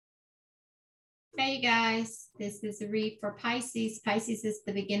Hey you guys, this is a read for Pisces. Pisces is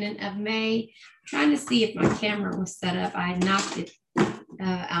the beginning of May. I'm trying to see if my camera was set up. I knocked it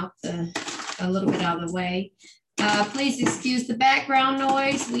a little bit out of the way. Please excuse the background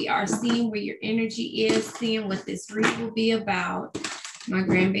noise. We are seeing where your energy is, seeing what this read will be about. My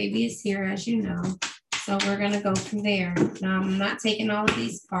grandbaby is here, as you know. So we're going to go from there. Now, I'm not taking all of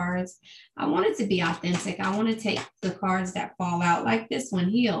these cards. I want it to be authentic. I want to take the cards that fall out, like this one,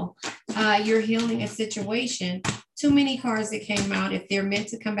 heal. You're healing a situation. Too many cards that came out. If they're meant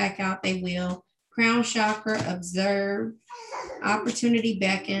to come back out, they will. Crown chakra, observe. Opportunity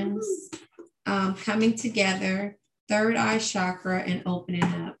beckons. Coming together. Third eye chakra, and opening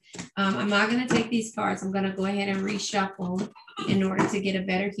up. I'm not going to take these cards. I'm going to go ahead and reshuffle in order to get a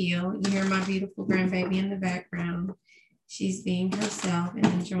better heal. You hear my beautiful grandbaby in the background. She's being herself and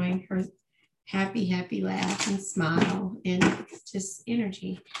enjoying her happy laugh and smile and just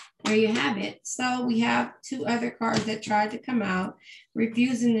energy. There you have it. So we have two other cards that tried to come out,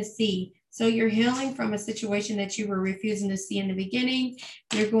 refusing to see. So you're healing from a situation that you were refusing to see in the beginning.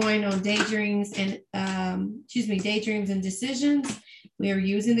 You're going on daydreams and daydreams and decisions. We are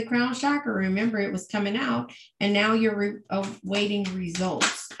using the crown chakra. Remember, it was coming out, and now you're awaiting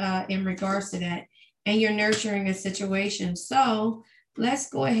results in regards to that, and you're nurturing a situation. So let's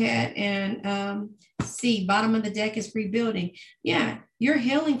go ahead and see. Bottom of the deck is rebuilding. Yeah, you're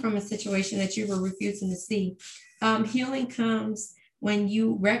healing from a situation that you were refusing to see. Healing comes when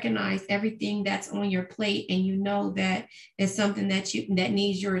you recognize everything that's on your plate and you know that it's something that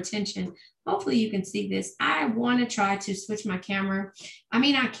needs your attention. Hopefully you can see this. I want to try to switch my camera. I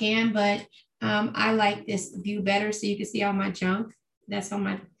mean, I can, but I like this view better so you can see all my junk that's on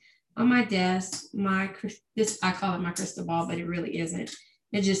my desk. I call it my crystal ball, but it really isn't.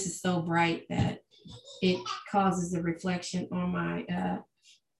 It just is so bright that it causes a reflection on my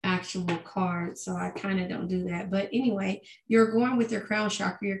actual card. So I kind of don't do that. But anyway, you're going with your crown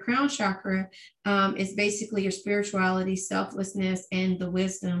chakra. Your crown chakra is basically your spirituality, selflessness, and the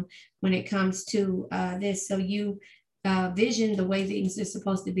wisdom when it comes to this. So you vision the way things are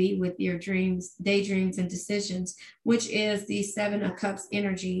supposed to be with your dreams, daydreams, and decisions, which is the Seven of Cups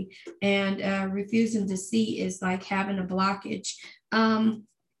energy. And refusing to see is like having a blockage. And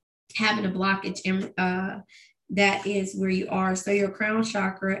that is where you are. So your crown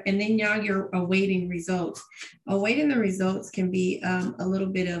chakra, and then now you're awaiting results. Awaiting the results can be a little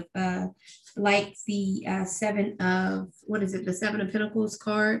bit of like the the Seven of Pentacles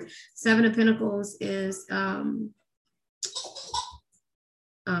card. Seven of Pentacles is, I'm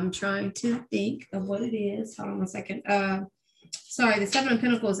trying to think of what it is. Hold on one second. Sorry, the Seven of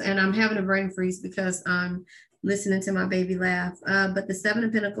Pentacles, and I'm having a brain freeze because I'm listening to my baby laugh. But the Seven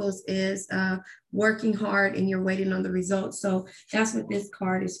of Pentacles is working hard and you're waiting on the results. So that's what this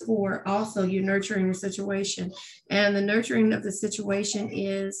card is for. Also, you're nurturing your situation. And the nurturing of the situation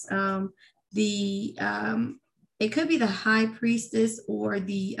is it could be the High Priestess or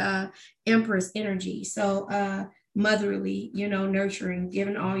the Empress energy. So motherly, nurturing,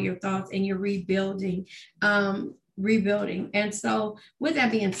 giving all your thoughts, and you're rebuilding. And so with that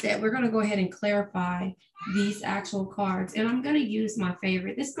being said, we're going to go ahead and clarify these actual cards. And I'm going to use my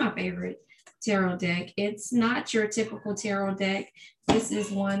favorite. This is my favorite tarot deck. It's not your typical tarot deck. This is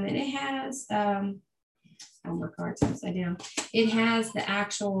one that it has, oh, my card's upside down. It has the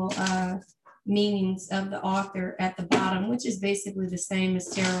actual meanings of the author at the bottom, which is basically the same as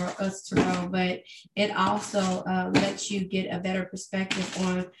tarot, but it also lets you get a better perspective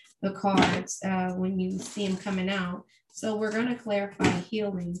on the cards when you see them coming out. So we're going to clarify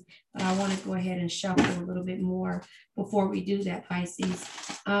healing, but I want to go ahead and shuffle a little bit more before we do that, Pisces.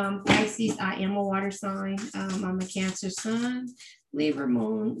 Pisces, I am a water sign. I'm a Cancer sun, Libra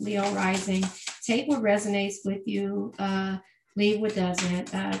moon, Leo rising. Take what resonates with you. Leave what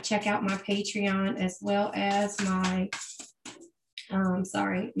doesn't. Check out my Patreon as well as my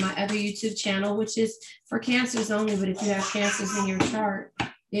other YouTube channel, which is for Cancers only. But if you have Cancers in your chart,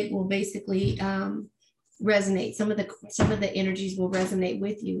 it will basically resonate. Some of the energies will resonate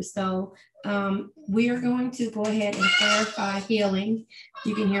with you. So we are going to go ahead and clarify healing.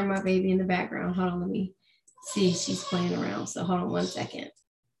 You can hear my baby in the background. Hold on, let me see. She's playing around. So hold on one second.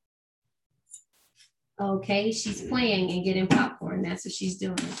 Okay, she's playing and getting popcorn. That's what she's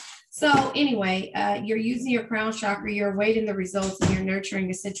doing. So anyway, you're using your crown chakra, you're awaiting the results, and you're nurturing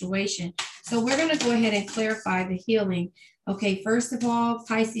the situation. So we're going to go ahead and clarify the healing. Okay, first of all,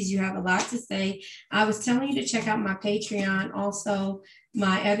 Pisces, you have a lot to say. I was telling you to check out my Patreon, also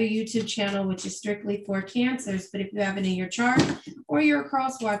my other YouTube channel, which is strictly for cancers. But if you have it in your chart or you're a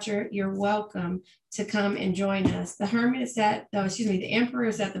cross watcher, you're welcome to come and join us. The Hermit is at, the Emperor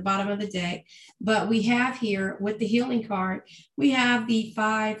is at the bottom of the deck. But we have here with the healing card, we have the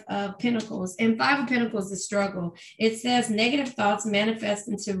Five of Pentacles. And Five of Pentacles is struggle. It says negative thoughts manifest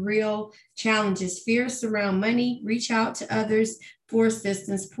into real challenges. Fears surround money, reach out to others for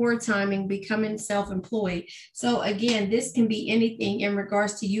assistance, poor timing, becoming self-employed. So again, this can be anything in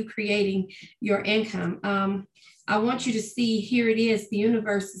regards to you creating your income. I want you to see, here it is, the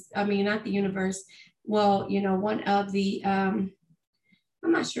universe, not the universe. Well, one of the, I'm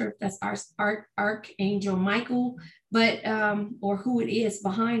not sure if that's Archangel Michael, but or who it is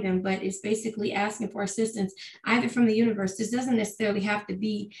behind him, but it's basically asking for assistance either from the universe. This doesn't necessarily have to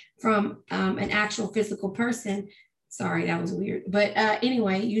be from an actual physical person. Sorry, that was weird. But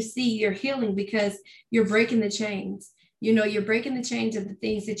anyway, you see you're healing because you're breaking the chains. You're breaking the chains of the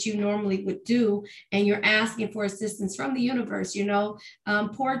things that you normally would do, and you're asking for assistance from the universe.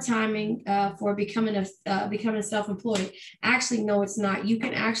 Poor timing for becoming self-employed. Actually, no, it's not. You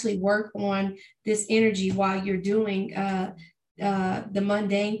can actually work on this energy while you're doing the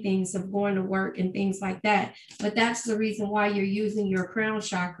mundane things of going to work and things like that. But that's the reason why you're using your crown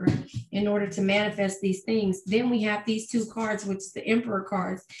chakra in order to manifest these things. Then we have these two cards, which is the Emperor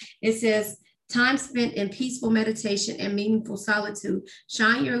cards. It says, time spent in peaceful meditation and meaningful solitude.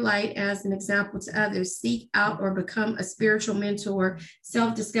 Shine your light as an example to others. Seek out or become a spiritual mentor,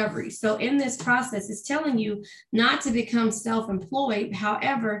 self-discovery. So in this process, it's telling you not to become self-employed.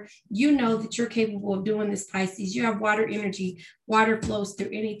 However, you know that you're capable of doing this, Pisces. You have water energy. Water flows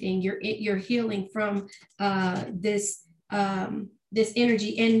through anything. You're healing from this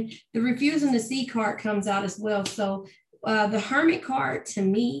energy. And the refusing to see card comes out as well. So the Hermit card, to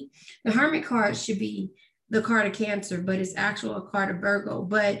me, the Hermit card should be the card of Cancer, but it's actually a card of Virgo.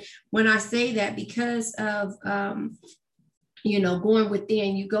 But when I say that, because of going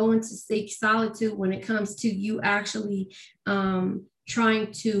within, you go into seek solitude when it comes to you actually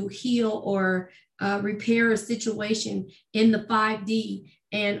trying to heal or repair a situation in the 5D,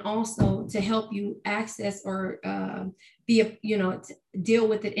 and also to help you access or deal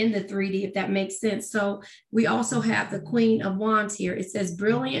with it in the 3D, if that makes sense. So we also have the Queen of Wands here. It says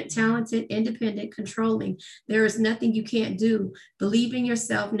brilliant, talented, independent, controlling. There is nothing you can't do. Believe in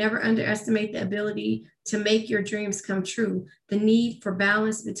yourself. Never underestimate the ability to make your dreams come true. The need for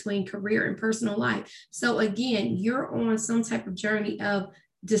balance between career and personal life. So again, you're on some type of journey of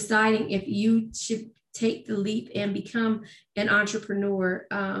deciding if you should take the leap and become an entrepreneur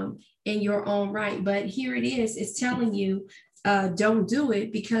in your own right. But here it is, it's telling you don't do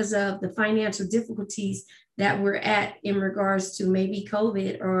it because of the financial difficulties that we're at in regards to maybe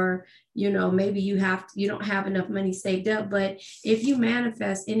COVID, or maybe you don't have enough money saved up. But if you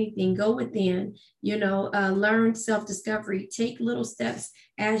manifest anything, go within, learn self-discovery, take little steps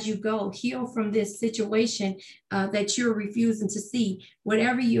as you go, heal from this situation that you're refusing to see.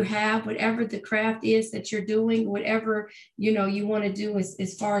 Whatever you have, whatever the craft is that you're doing, whatever you want to do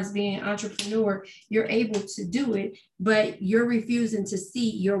as far as being an entrepreneur, you're able to do it, but you're refusing to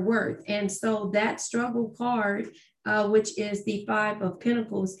see your worth. And so that struggle card, which is the Five of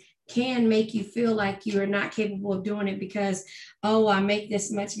Pentacles, can make you feel like you are not capable of doing it because, oh, I make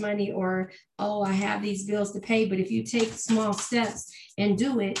this much money, or, oh, I have these bills to pay. But if you take small steps and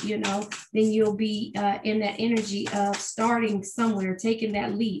do it, then you'll be in that energy of starting somewhere, taking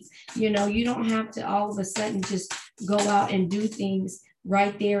that leap. You don't have to all of a sudden just go out and do things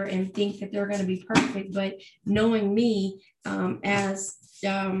right there and think that they're going to be perfect. But knowing me as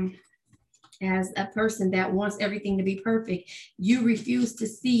a person that wants everything to be perfect, you refuse to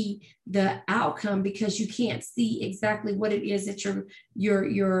see the outcome because you can't see exactly what it is that you're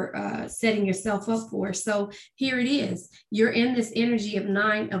setting yourself up for. So here it is. You're in this energy of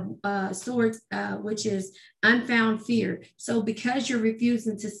Nine of Swords, which is unfound fear. So because you're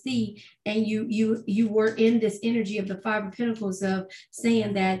refusing to see, and you were in this energy of the Five of Pentacles of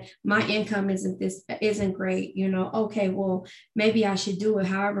saying that my income isn't great, okay, well, maybe I should do it.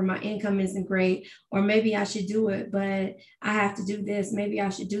 However, my income isn't great, or maybe I should do it, but I have to do this. Maybe I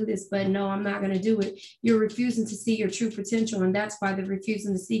should do this, but no, I'm not going to do it. You're refusing to see your true potential. And that's why the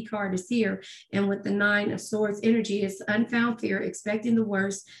refusing to see card is here. And with the Nine of Swords energy, it's unfound fear, expecting the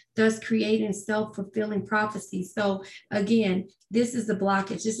worst, thus creating self-fulfilling prophecy. So again, this is the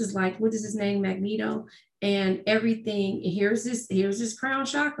blockage. This is like, what is his name? Magneto. And everything, here's this crown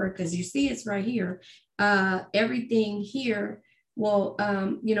chakra, because you see it's right here. Everything here,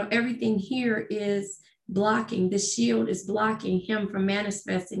 everything here is blocking. The shield is blocking him from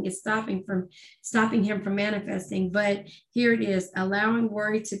manifesting. It's stopping him from manifesting. But here it is, allowing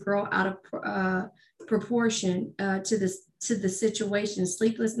worry to grow out of proportion to the situation,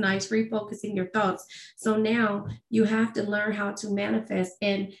 sleepless nights, refocusing your thoughts. So now you have to learn how to manifest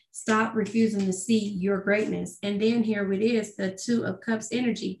and stop refusing to see your greatness. And then here it is, the Two of Cups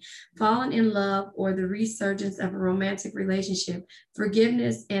energy, falling in love or the resurgence of a romantic relationship,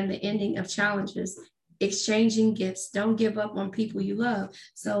 forgiveness and the ending of challenges, exchanging gifts. Don't give up on people you love.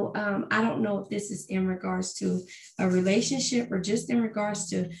 So I don't know if this is in regards to a relationship or just in regards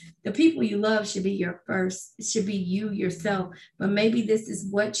to the people you love should be your first, it should be you yourself. But maybe this is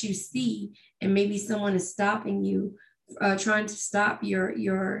what you see, and maybe someone is stopping you, trying to stop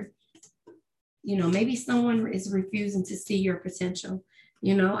your, maybe someone is refusing to see your potential.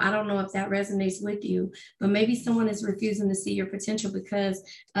 I don't know if that resonates with you, but maybe someone is refusing to see your potential because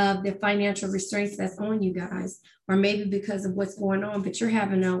of the financial restraints that's on you guys, or maybe because of what's going on, but you're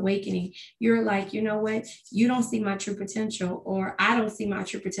having an awakening. You're like, you know what? You don't see my true potential, or I don't see my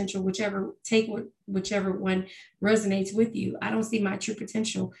true potential, whichever one resonates with you. I don't see my true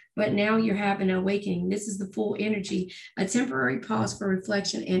potential, but now you're having an awakening. This is the full energy, a temporary pause for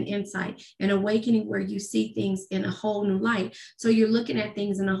reflection and insight, an awakening where you see things in a whole new light. So you're looking at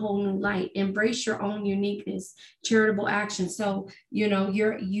things in a whole new light. Embrace your own uniqueness, charitable action. So,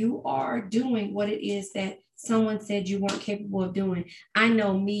 you are doing what it is that someone said you weren't capable of doing. I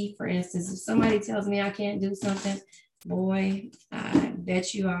know me, for instance, if somebody tells me I can't do something, boy, I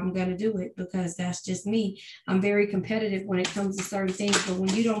bet you I'm going to do it, because that's just me. I'm very competitive when it comes to certain things, but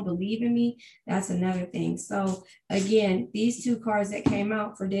when you don't believe in me, that's another thing. So again, these two cards that came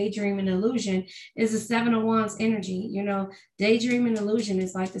out for Daydream and Illusion is the Seven of Wands energy. Daydream and Illusion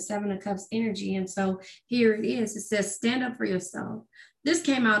is like the Seven of Cups energy. And so here it is. It says, stand up for yourself. This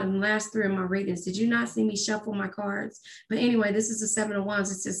came out in the last 3 of my readings. Did you not see me shuffle my cards? But anyway, this is the Seven of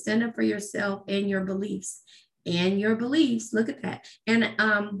Wands. It says, stand up for yourself and your beliefs. And your beliefs, look at that. And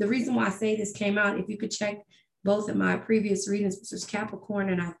the reason why I say this came out, if you could check both of my previous readings, which was Capricorn,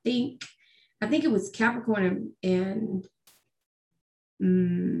 and I think it was Capricorn and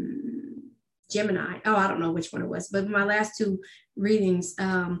Gemini. Oh, I don't know which one it was, but my last 2 readings,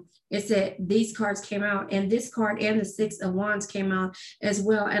 it said these cards came out, and this card and the Six of Wands came out as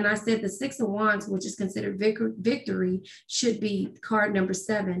well. And I said the Six of Wands, which is considered victory, should be card number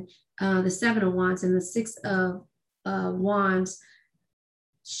 7. The Seven of Wands and the Six of Wands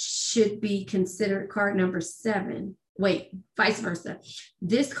should be considered card number 7. Wait, vice versa.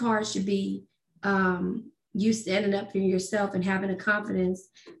 This card should be you standing up for yourself and having a confidence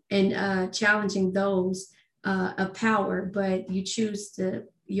and challenging those of power, but you choose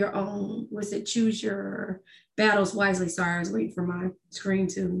your own, choose your battles wisely. Sorry, I was waiting for my screen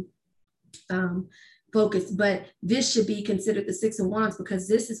to focus, but this should be considered the Six of Wands, because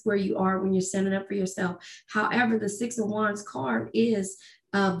this is where you are when you're standing up for yourself. However, the Six of Wands card is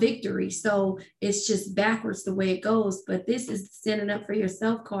victory. So it's just backwards the way it goes, but this is standing up for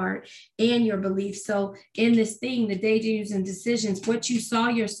yourself card and your beliefs. So in this thing, the daydreams and decisions, what you saw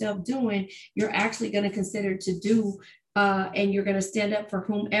yourself doing, you're actually going to consider to do, and you're going to stand up for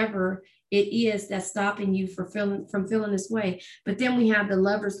whomever it is that's stopping you from feeling this way. But then we have the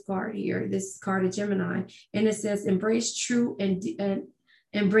Lovers card here, this card of Gemini, and it says embrace true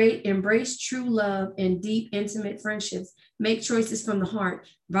embrace true love and deep intimate friendships. Make choices from the heart,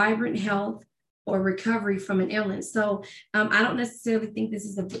 vibrant health, or recovery from an illness. So I don't necessarily think this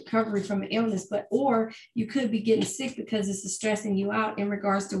is a recovery from an illness, or you could be getting sick because this is stressing you out in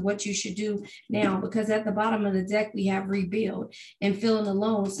regards to what you should do now, because at the bottom of the deck, we have rebuild and feeling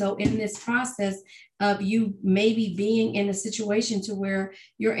alone. So in this process of you maybe being in a situation to where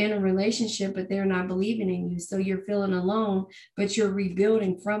you're in a relationship, but they're not believing in you. So you're feeling alone, but you're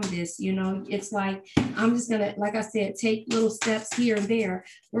rebuilding from this. It's like, I'm just going to, like I said, take little steps here and there.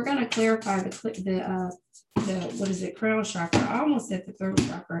 We're going to clarify the crown chakra. I almost said the throat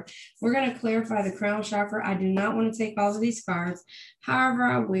chakra. We're going to clarify the crown chakra. I do not want to take all of these cards. However,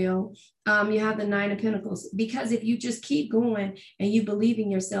 I will. You have the Nine of Pentacles, because if you just keep going and you believe in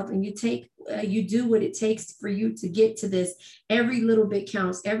yourself and you do what it takes for you to get to this, every little bit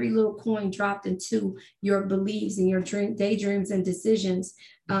counts. Every little coin dropped into your beliefs and your daydreams and decisions.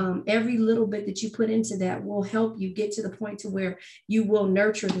 Every little bit that you put into that will help you get to the point to where you will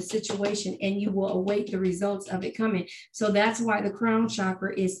nurture the situation and you will await the results of it coming. So that's why the crown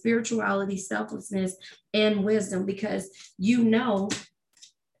chakra is spirituality, selflessness, and wisdom, because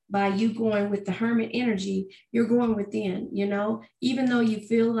by you going with the Hermit energy, you're going within, even though you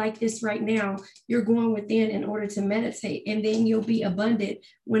feel like this right now, you're going within in order to meditate, and then you'll be abundant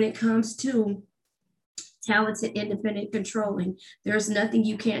when it comes to talented, independent, controlling. There's nothing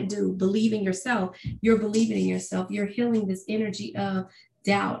you can't do. Believe in yourself. You're believing in yourself. You're healing this energy of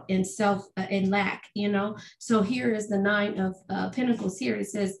doubt and self and lack, you know. So here is the 9 of Pentacles. Here it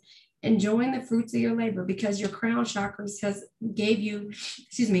says, enjoying the fruits of your labor, because your crown chakras has gave you,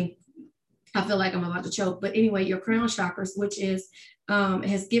 excuse me, I feel like I'm about to choke, but anyway, your crown chakras, which is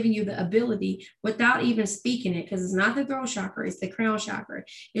has given you the ability without even speaking it, because it's not the throat chakra, it's the crown chakra,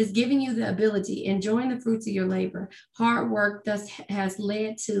 is giving you the ability, enjoying the fruits of your labor. Hard work thus has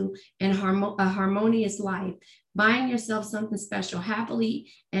led to a harmonious life, buying yourself something special, happily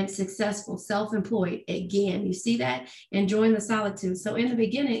and successful, self-employed. Again, you see that? Enjoying the solitude. So in the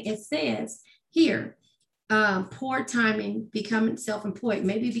beginning, it says here, poor timing, becoming self-employed,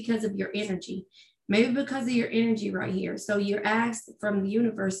 maybe because of your energy. Maybe because of your energy right here. So you're asked from the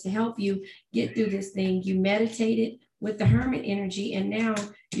universe to help you get through this thing. You meditated with the Hermit energy, and now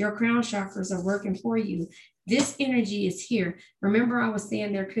your crown chakras are working for you. This energy is here. Remember, I was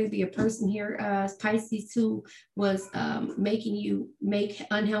saying there could be a person here, Pisces, who was making you make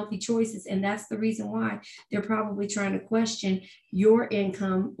unhealthy choices. And that's the reason why they're probably trying to question your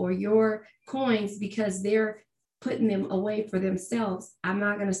income or your coins, because they're putting them away for themselves. I'm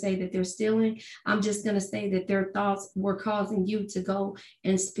not going to say that they're stealing. I'm just going to say that their thoughts were causing you to go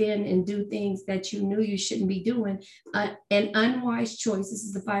and spend and do things that you knew you shouldn't be doing. An unwise choice. This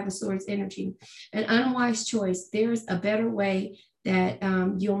is the 5 of Swords energy. An unwise choice. There's a better way that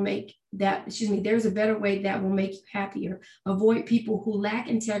you'll make that, there's a better way that will make you happier. Avoid people who lack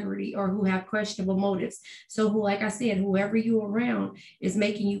integrity or who have questionable motives. So who, like I said, whoever you're around is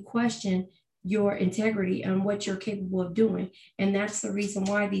making you question your integrity and what you're capable of doing. And that's the reason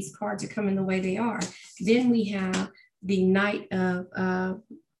why these cards are coming the way they are. Then we have the Knight of,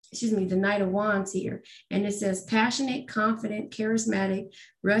 the Knight of Wands here. And it says passionate, confident, charismatic,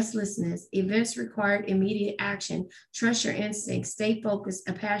 restlessness, events required immediate action, trust your instincts, stay focused,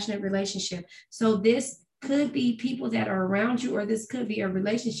 a passionate relationship. So this could be people that are around you, or this could be a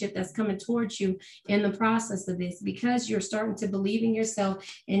relationship that's coming towards you in the process of this, because you're starting to believe in yourself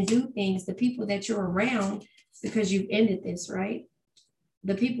and do things. The people that you're around, because you've ended this, right?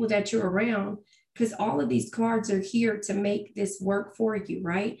 The people that you're around, because all of these cards are here to make this work for you,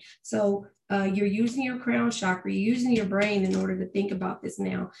 right? So you're using your crown chakra, you're using your brain in order to think about this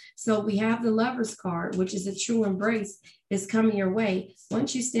now. So we have the Lover's card, which is a true embrace, is coming your way.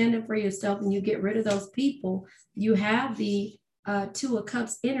 Once you stand up for yourself and you get rid of those people, you have the 2 of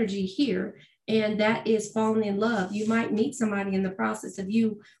Cups energy here, and that is falling in love. You might meet somebody in the process of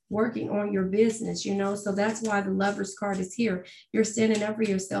you working on your business, you know, so that's why the Lover's card is here. You're standing up for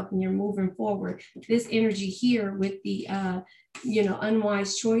yourself and you're moving forward. This energy here with the,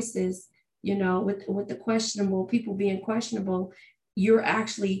 unwise choices, with the questionable, people being questionable, you're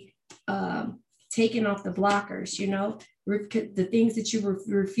actually taking off the blockers, the things that you were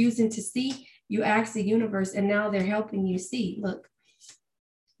refusing to see, you ask the universe, and now they're helping you see. Look,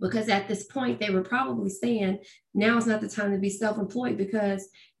 because at this point, they were probably saying, now is not the time to be self-employed, because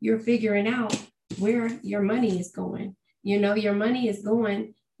you're figuring out where your money is going. Your money is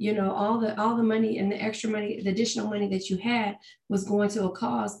going, all the money and the extra money, the additional money that you had was going to a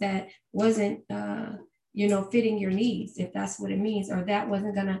cause that wasn't, fitting your needs, if that's what it means, or that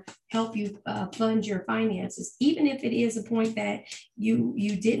wasn't going to help you fund your finances. Even if it is a point that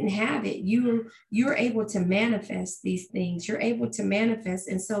you didn't have it, you're able to manifest these things. You're able to manifest.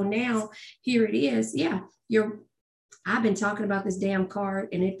 And so now here it is. Yeah, I've been talking about this damn card,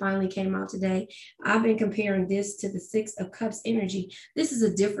 and it finally came out today. I've been comparing this to the 6 of Cups energy. This is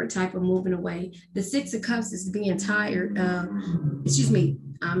a different type of moving away. The 6 of Cups is being tired.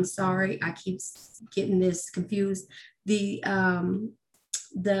 I'm sorry. I keep getting this confused. The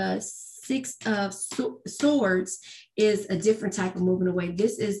 6 of Swords is a different type of moving away.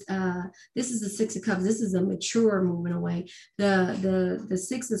 This is the 6 of Cups. This is a mature moving away. The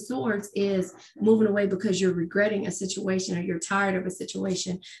 6 of Swords is moving away because you're regretting a situation or you're tired of a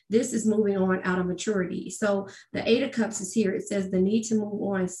situation. This is moving on out of maturity. So the 8 of Cups is here. It says the need to move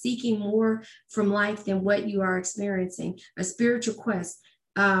on, seeking more from life than what you are experiencing, a spiritual quest,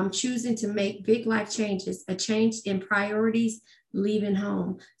 choosing to make big life changes, a change in priorities, leaving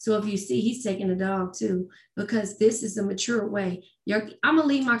home. So if you see, he's taking a dog too, because this is a mature way. I'm gonna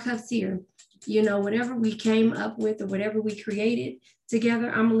leave my cups here. Whatever we came up with or whatever we created together,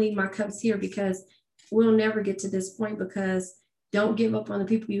 I'm gonna leave my cups here, because we'll never get to this point. Because don't give up on the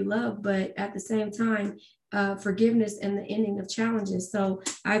people you love, but at the same time, forgiveness and the ending of challenges. So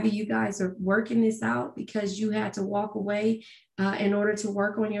either you guys are working this out because you had to walk away in order to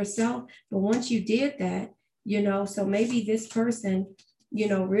work on yourself. But once you did that, so maybe this person,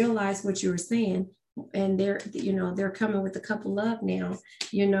 realized what you were saying. and they're coming with a couple of now,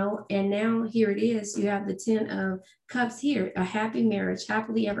 and now here it is. You have the 10 of Cups here, a happy marriage,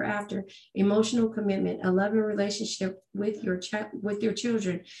 happily ever after, emotional commitment, a loving relationship with your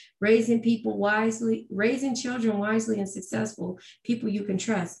children, raising children wisely and successful, people you can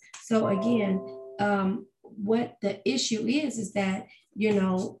trust. So again, what the issue is that,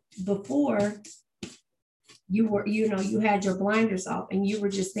 before you had your blinders off and you were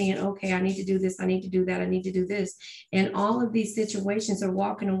just saying, okay, I need to do this, I need to do that, I need to do this. And all of these situations are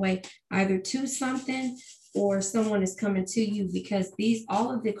walking away either to something or someone is coming to you, because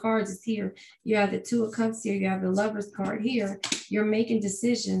all of the cards is here. You have the 2 of Cups here, you have the Lover's card here. You're making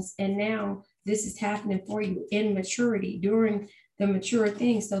decisions, and now this is happening for you in maturity, during the mature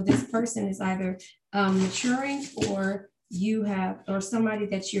thing. So this person is either maturing, or or somebody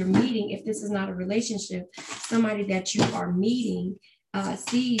that you're meeting. If this is not a relationship, somebody that you are meeting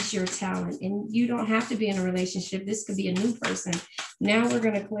sees your talent, and you don't have to be in a relationship. This could be a new person. Now we're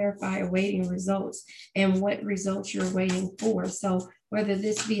going to clarify awaiting results and what results you're waiting for. So whether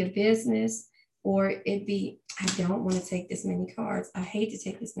this be a business or it be, I don't want to take this many cards. I hate to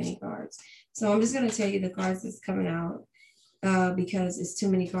take this many cards. So I'm just going to tell you the cards that's coming out because it's too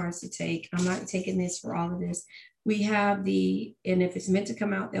many cards to take. I'm not taking this for all of this. We have and if it's meant to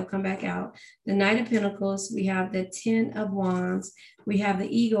come out, they'll come back out. The Knight of Pentacles, we have the 10 of Wands, we have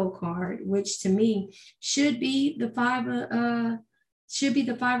the Ego card, which to me should be the 5 of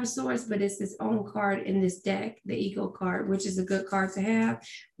Swords, but it's its own card in this deck, the Ego card, which is a good card to have.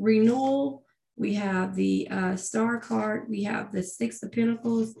 Renewal, we have the Star card, we have the 6 of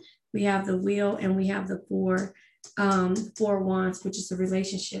Pentacles, we have the Wheel, and we have the 4 Wands, which is a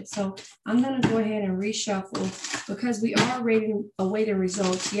relationship. So I'm going to go ahead and reshuffle, because we are awaiting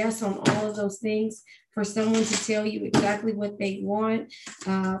results. Yes, on all of those things, for someone to tell you exactly what they want,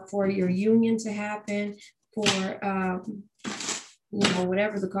 for your union to happen, for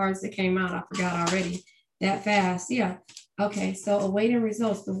whatever the cards that came out, I forgot already that fast. Yeah. Okay, so awaiting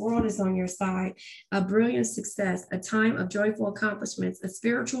results. The world is on your side. A brilliant success, a time of joyful accomplishments, a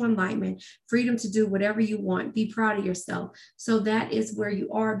spiritual enlightenment, freedom to do whatever you want. Be proud of yourself. So that is where you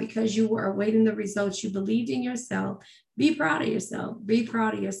are, because you were awaiting the results. You believed in yourself. Be proud of yourself. Be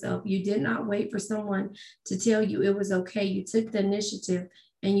proud of yourself. You did not wait for someone to tell you it was okay. You took the initiative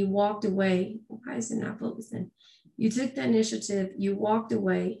and you walked away. Why is it not focusing? You took the initiative. You walked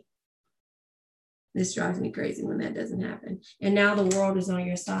away. This drives me crazy when that doesn't happen. And now the world is on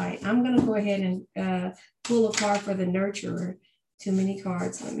your side. I'm going to go ahead and pull a card for the nurturer. Too many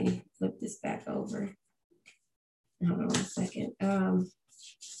cards. Let me flip this back over. Hold on a second.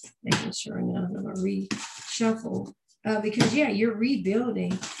 Making sure now I'm going to reshuffle. Because, yeah, you're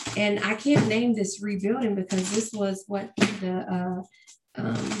rebuilding. And I can't name this rebuilding because this was what the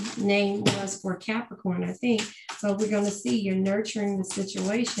name was for Capricorn, I think. So we're going to see you're nurturing the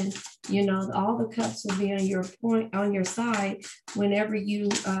situation. All the cups will be on your side whenever you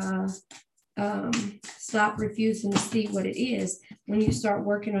stop refusing to see what it is, when you start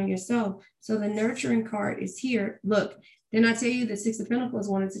working on yourself. So the nurturing card is here. Look, then I tell you the 6 of Pentacles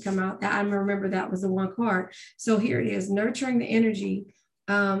wanted to come out. I remember that was the one card. So here it is, nurturing the energy.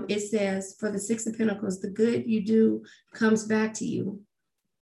 It says for the 6 of Pentacles, the good you do comes back to you.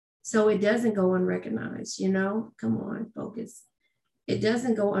 So it doesn't go unrecognized, Come on, focus. It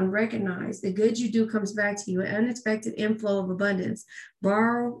doesn't go unrecognized. The good you do comes back to you, an unexpected inflow of abundance,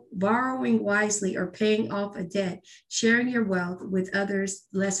 borrowing wisely or paying off a debt, sharing your wealth with others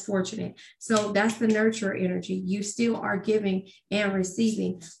less fortunate. So that's the nurturer energy. You still are giving and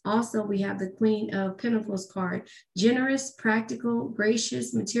receiving. Also, we have the Queen of Pentacles card, generous, practical,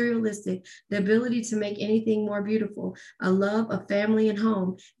 gracious, materialistic, the ability to make anything more beautiful, a love of family and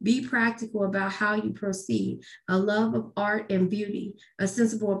home. Be practical about how you proceed, a love of art and beauty, a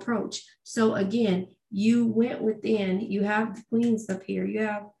sensible approach. So again, you went within. You have the queens up here. You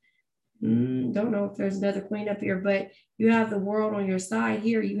have, don't know if there's another queen up here, but you have the world on your side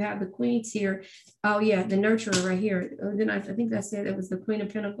here. You have the queens here. Oh yeah, the nurturer right here. Then I think I said it was the Queen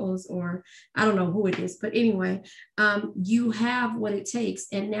of Pentacles, or I don't know who it is. But anyway, you have what it takes.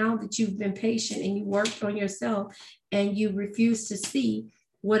 And now that you've been patient and you worked on yourself and you refused to see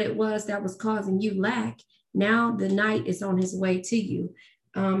what it was that was causing you lack, now the knight is on his way to you.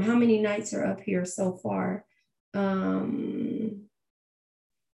 How many knights are up here so far? I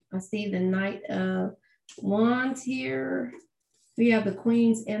see the Knight of Wands here. We have the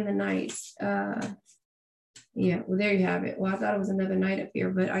queens and the knights. Yeah, well, there you have it. Well, I thought it was another knight up here,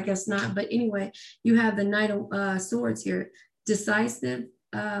 but I guess not. But anyway, you have the Knight of Swords here. Decisive,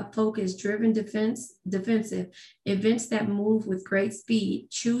 focused, driven, defensive, events that move with great speed,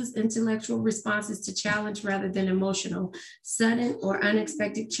 choose intellectual responses to challenge rather than emotional, sudden or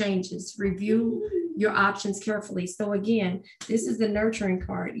unexpected changes, review your options carefully. So again, this is the nurturing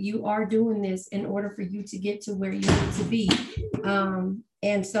card. You are doing this in order for you to get to where you need to be.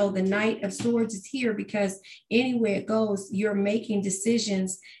 And so the Knight of Swords is here because anywhere it goes, you're making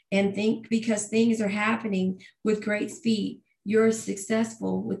decisions and because things are happening with great speed. You're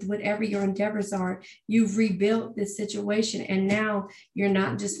successful with whatever your endeavors are. You've rebuilt this situation, and now you're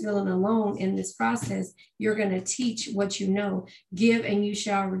not just feeling alone in this process. You're going to teach what you know. Give and you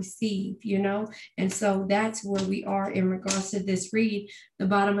shall receive, you know? And so that's where we are in regards to this read. The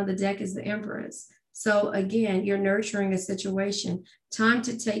bottom of the deck is the Empress. So again, you're nurturing a situation. Time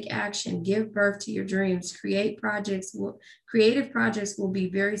to take action. Give birth to your dreams. Creative projects will be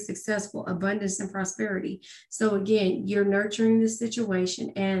very successful. Abundance and prosperity. So again, you're nurturing this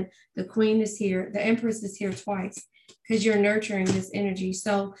situation, and the Queen is here. The Empress is here twice because you're nurturing this energy.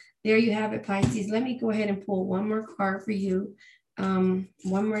 So there you have it, Pisces. Let me go ahead and pull one more card for you. One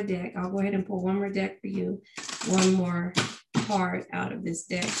more deck. I'll go ahead and pull one more deck for you. One more card out of this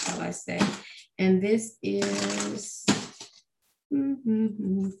deck, shall I say. And this is,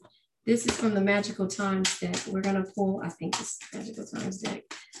 this is from the Magical Times deck. We're going to pull, I think this Magical Times deck.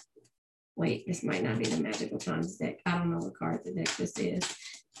 Wait, this might not be the Magical Times deck. I don't know what card the deck this is.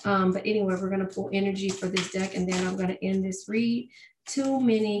 But anyway, we're going to pull energy for this deck, and then I'm going to end this read. Too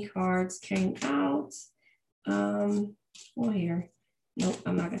many cards came out. Well, here. Nope,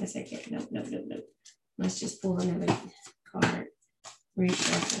 I'm not going to take it. Nope. Let's just pull another card.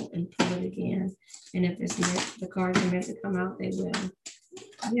 Reshuffle and pull it again, and if it's meant, the cards are meant to come out, they will.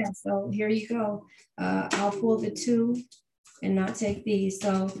 Yeah, so here you go. I'll pull the two and not take these.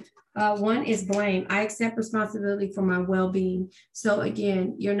 So one is blame. I accept responsibility for my well-being. So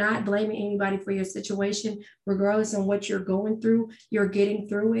again, you're not blaming anybody for your situation, regardless of what you're going through. You're getting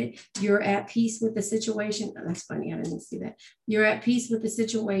through it. You're at peace with the situation. Oh, that's funny, I didn't see that. You're at peace with the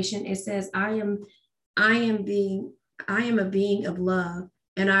situation. It says, I am a being of love,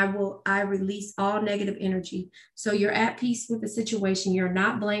 and I release all negative energy. So you're at peace with the situation. You're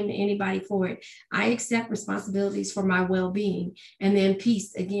not blaming anybody for it. I accept responsibilities for my well-being. And then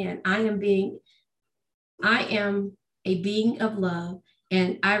peace again. I am a being of love,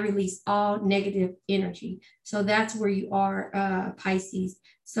 and I release all negative energy. So that's where you are, Pisces.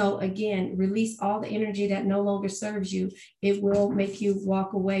 So again, release all the energy that no longer serves you. It will make you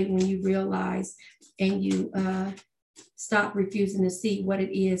walk away when you realize and you stop refusing to see what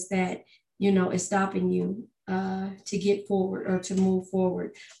it is that, you know, is stopping you to get forward or to move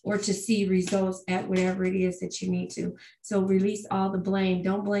forward or to see results at whatever it is that you need to. So release all the blame.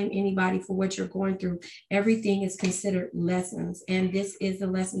 Don't blame anybody for what you're going through. Everything is considered lessons. And this is a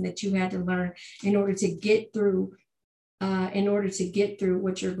lesson that you had to learn in order to get through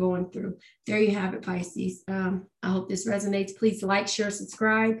what you're going through. There you have it, Pisces. I hope this resonates. Please like, share,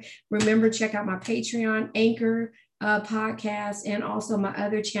 subscribe. Remember, check out my Patreon, Anchor, podcast, and also my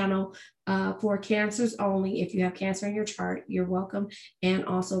other channel for cancers only. If you have cancer in your chart, you're welcome. And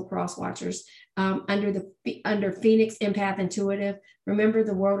also cross watchers under Phoenix Empath Intuitive. Remember,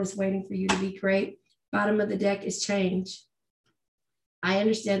 the world is waiting for you to be great. Bottom of the deck is change. I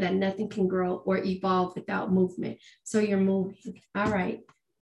understand that nothing can grow or evolve without movement. So you're moving. All right.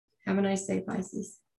 Have a nice day, Pisces.